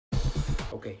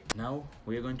Okay, now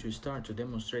we are going to start to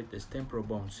demonstrate this temporal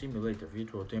bone simulator,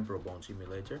 virtual temporal bone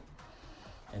simulator.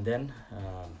 And then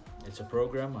it's a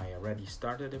program. I already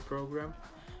started a program.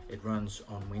 It runs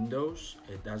on Windows.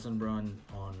 It doesn't run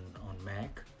on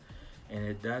Mac, and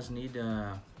it does need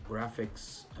a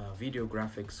graphics, video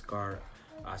graphics card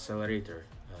accelerator,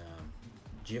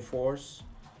 GeForce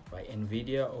by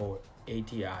NVIDIA or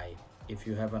ATI. If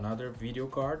you have another video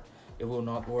card, it will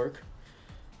not work.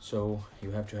 So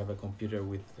you have to have a computer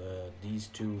with these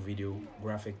two video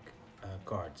graphic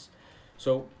cards.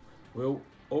 So we'll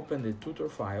open the tutor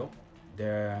file.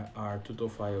 There are tutor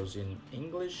files in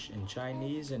English, in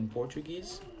Chinese, and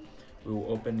Portuguese.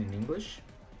 We'll open in English.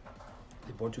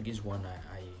 The Portuguese one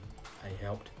I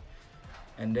helped.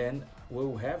 And then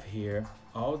we'll have here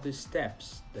all the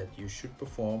steps that you should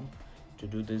perform to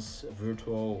do this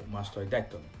virtual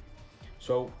mastoidectomy.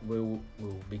 So we'll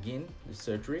begin the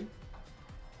surgery.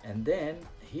 And then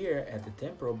here at the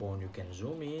temporal bone, you can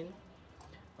zoom in.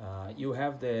 You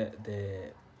have the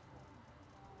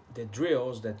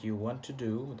drills that you want to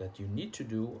do, that you need to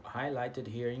do, highlighted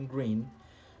here in green.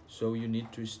 So you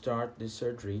need to start the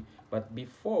surgery. But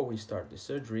before we start the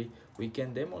surgery, we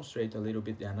can demonstrate a little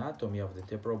bit the anatomy of the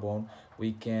temporal bone.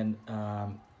 We can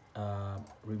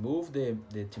remove the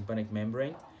tympanic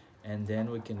membrane, and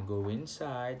then we can go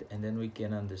inside, and then we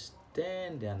can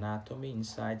understand the anatomy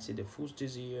inside. See the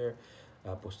fustes here,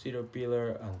 posterior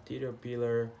pillar, anterior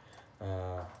pillar.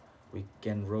 We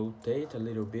can rotate a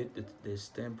little bit this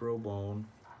temporal bone,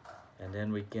 and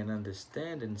then we can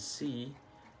understand and see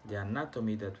the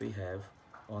anatomy that we have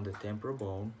on the temporal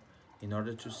bone in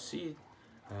order to see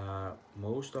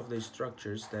most of the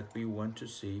structures that we want to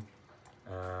see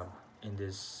in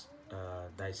this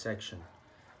dissection.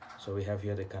 So we have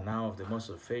here the canal of the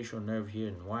muscle facial nerve here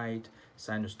in white.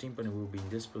 Sinus tympani will be in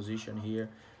this position here.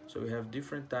 So we have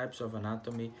different types of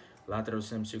anatomy. Lateral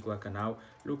semicircular canal.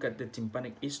 Look at the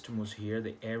tympanic isthmus here,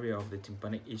 the area of the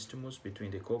tympanic isthmus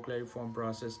between the cochleariform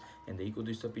process and the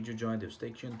equidistapedial joint. The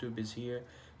eustachian tube is here,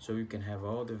 so you can have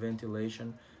all the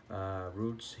ventilation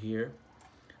routes here.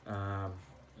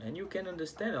 And you can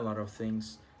understand a lot of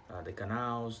things, the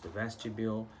canals, the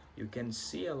vestibule. You can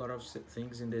see a lot of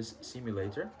things in this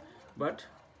simulator, but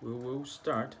we will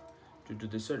start to do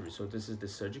the surgery. So this is the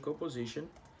surgical position.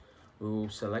 We will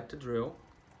select a drill.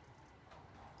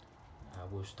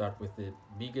 We'll start with the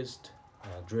biggest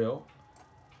drill,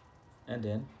 and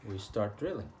then we start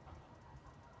drilling.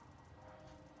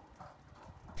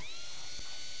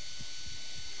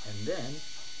 And then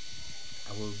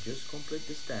I will just complete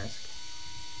this task.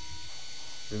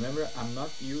 Remember, I'm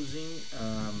not using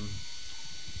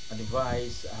a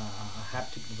device, a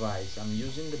haptic device. I'm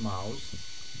using the mouse,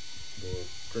 the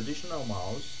traditional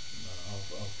mouse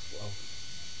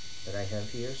that I have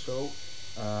here. So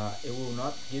it will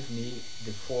not give me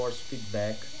the force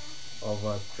feedback of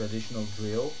a traditional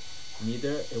drill.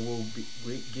 Neither it will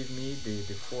give me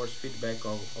the force feedback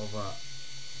of a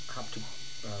haptic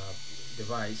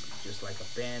device, just like a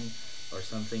pen or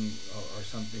something, or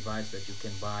some device that you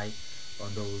can buy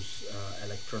on those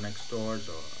electronic stores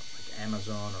or like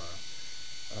Amazon. Or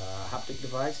haptic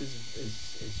device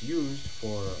is used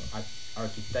for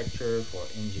architecture, for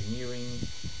engineering.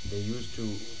 They used to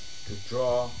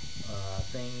draw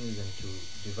things and to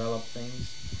develop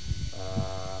things,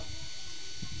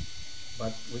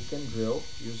 but we can drill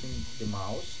using the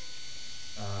mouse.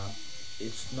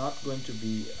 It's not going to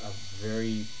be a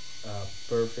very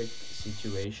perfect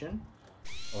situation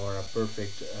or a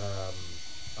perfect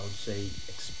I would say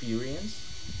experience,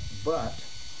 but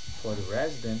for the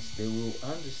residents, they will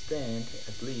understand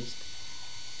at least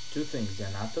two things: the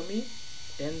anatomy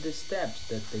and the steps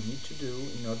that they need to do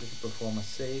in order to perform a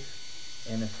safe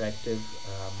and effective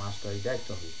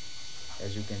mastoidectomy.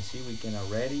 As you can see, we can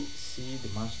already see the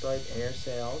mastoid hair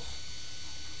cells,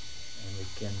 and we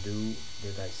can do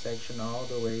the dissection all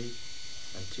the way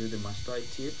until the mastoid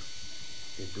tip,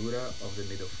 the dura of the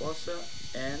middle fossa,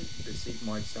 and the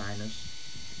sigmoid sinus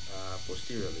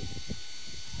posteriorly.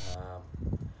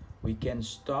 We can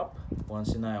stop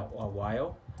once in a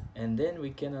while, and then we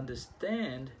can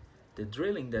understand the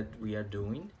drilling that we are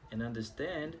doing and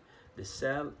understand the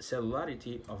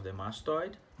cellularity of the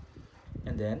mastoid,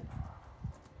 and then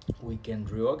we can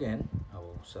drill again. I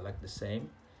will select the same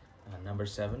number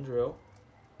 7 drill,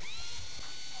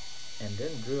 and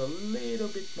then drill a little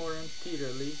bit more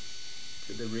anteriorly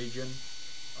to the region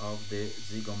of the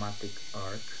zygomatic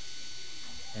arc,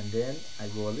 and then I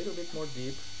go a little bit more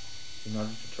deep in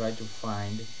order to try to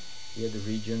find here the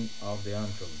region of the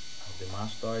antrum, of the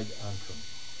mastoid antrum.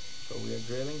 So we are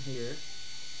drilling here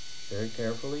very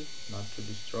carefully, not to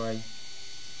destroy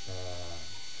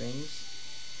things.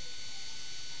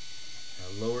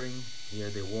 measuring here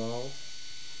the wall,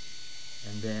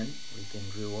 and then we can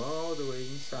drill all the way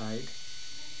inside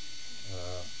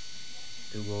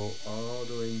to go all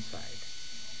the way inside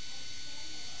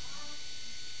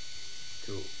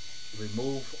to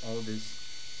remove all this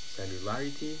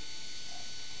cellularity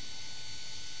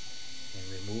and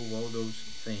remove all those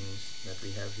things that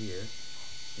we have here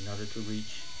in order to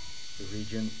reach the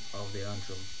region of the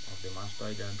antrum, of the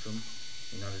mastoid antrum,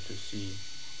 in order to see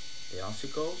the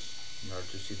ossicles, in order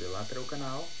to see the lateral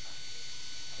canal,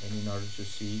 and in order to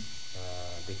see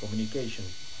the communication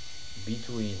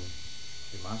between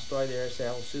the mastoid air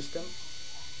cell system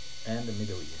and the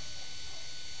middle ear.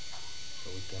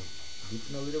 So we can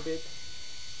deepen a little bit.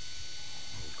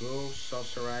 We go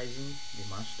saucerizing the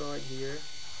mastoid here,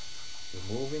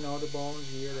 removing all the bones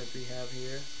here that we have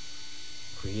here,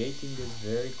 creating this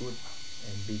very good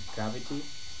and big cavity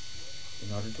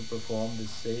in order to perform the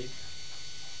safe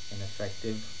and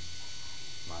effective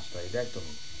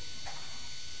mastoidectomy.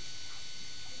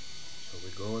 So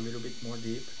we go a little bit more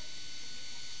deep,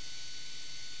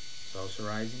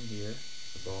 saucerizing here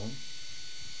the bone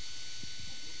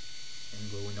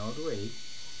and going all the way.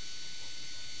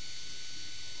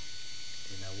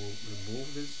 Then I will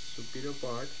remove this superior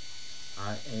part.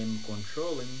 I am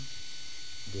controlling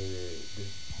the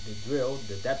drill,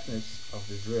 the depthness of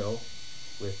the drill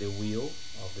with the wheel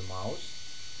of the mouse,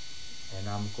 and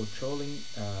I'm controlling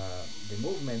the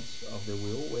movements of the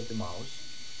wheel with the mouse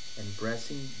and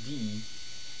pressing D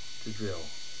to drill.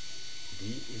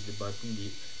 D is the button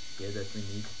here that we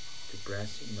need to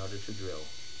press in order to drill.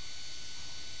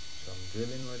 So I'm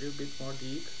drilling a little bit more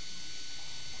deep,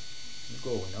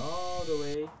 going all the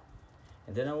way,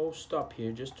 and then I will stop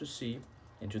here just to see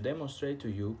and to demonstrate to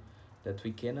you that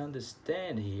we can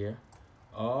understand here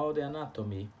all the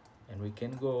anatomy, and we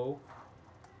can go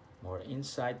more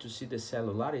inside to see the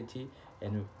cellularity,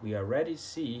 and we already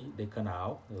see the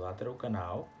canal, the lateral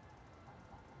canal,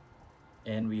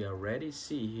 and we already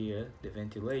see here the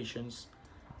ventilations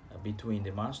between the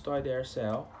mastoid air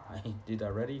cell. I did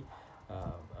already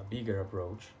a bigger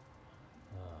approach.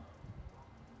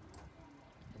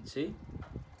 Let's see.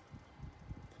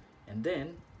 And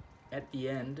then at the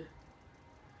end,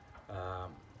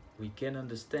 we can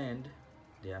understand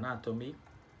the anatomy,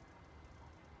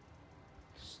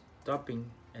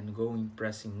 stopping and going,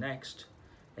 pressing next,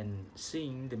 and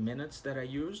seeing the minutes that I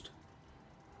used,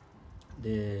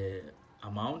 the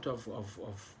amount of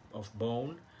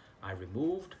bone I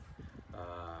removed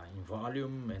in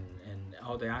volume, and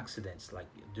all the accidents like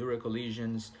dura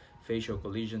collisions, facial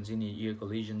collisions, in-ear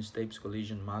collisions, stapes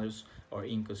collision, malleus or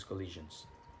incus collisions.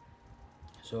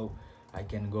 So I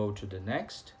can go to the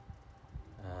next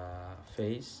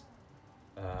phase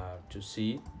to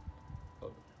see,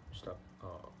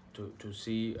 to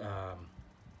see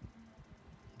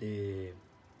the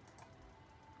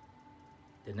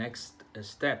next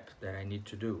step that I need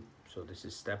to do. So this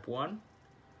is step 1,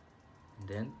 and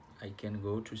then I can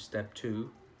go to step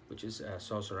 2, which is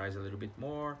saucerize a little bit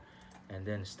more, and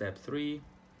then step 3,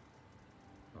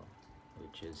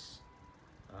 which is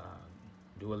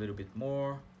do a little bit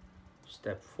more,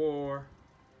 step 4,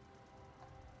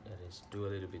 that is do a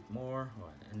little bit more,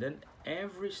 and then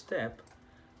every step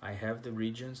I have the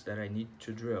regions that I need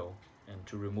to drill and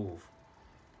to remove.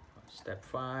 Step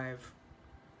 5,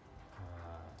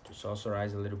 to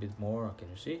saucerize a little bit more, can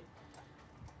you see?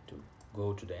 To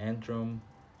go to the antrum.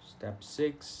 Step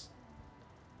 6,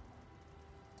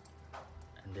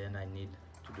 and then I need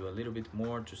to do a little bit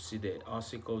more to see the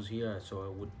ossicles here, so I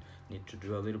would need to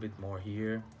do a little bit more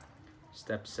here.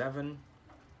 Step 7,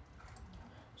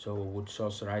 so we would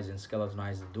saucerize and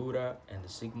skeletonize the dura and the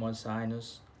sigmoid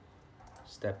sinus.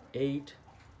 Step 8,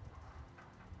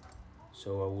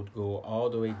 so I would go all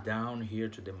the way down here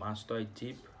to the mastoid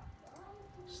tip.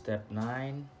 Step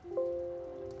 9,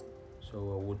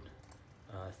 so I would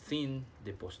thin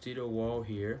the posterior wall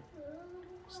here.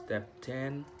 Step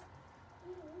 10,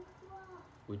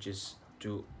 which is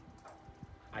to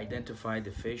identify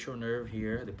the facial nerve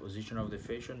here, the position of the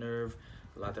facial nerve,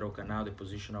 lateral canal, the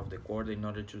position of the chord, in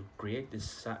order to create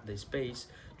this the space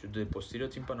to do the posterior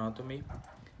tympanotomy.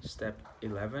 Step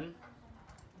 11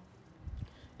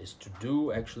 is to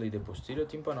do actually the posterior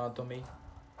tympanotomy.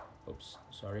 Oops,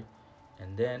 sorry.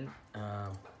 And then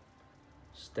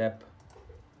step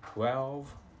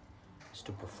 12 is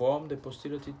to perform the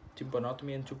posterior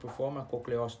tympanotomy and to perform a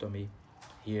cochleostomy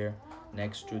here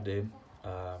next to the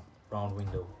round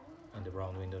window and the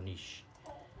round window niche.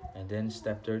 And then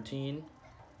step 13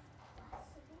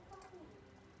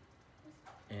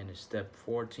 and step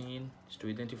 14 is to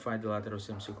identify the lateral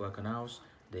semicircular canals,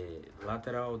 the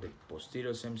lateral, the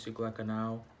posterior semicircular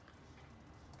canal,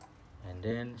 And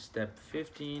then step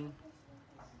 15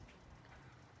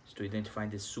 is to identify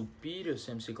the superior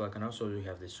semicircular canal. So you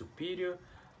have the superior,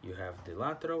 you have the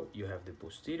lateral, you have the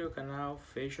posterior canal,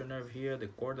 facial nerve here, the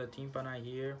chorda tympani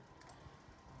here.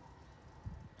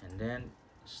 And then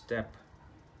step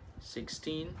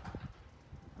 16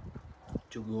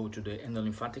 to go to the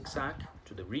endolymphatic sac,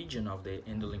 to the region of the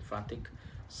endolymphatic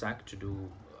sac, to do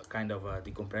a kind of a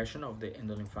decompression of the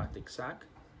endolymphatic sac.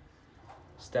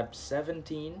 Step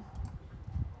 17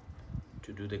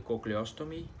 to do the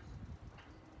cochleostomy.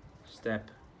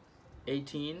 Step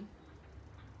 18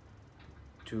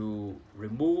 to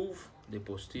remove the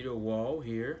posterior wall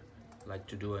here, like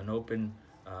to do an open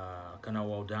canal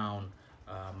wall down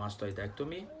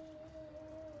mastoidectomy.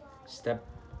 Step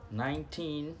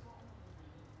 19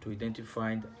 to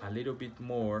identify a little bit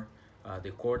more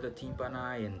the chorda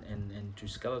tympani and to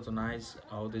skeletonize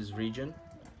all this region.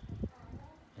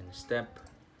 And step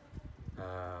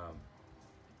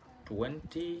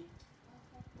 20,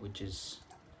 which is,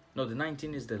 no, the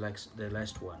 19 is the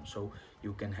last one. So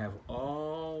you can have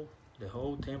the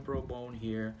whole temporal bone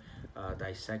here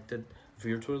dissected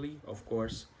virtually, of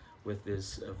course, with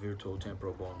this virtual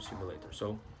temporal bone simulator.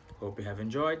 So hope you have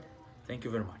enjoyed. Thank you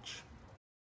very much.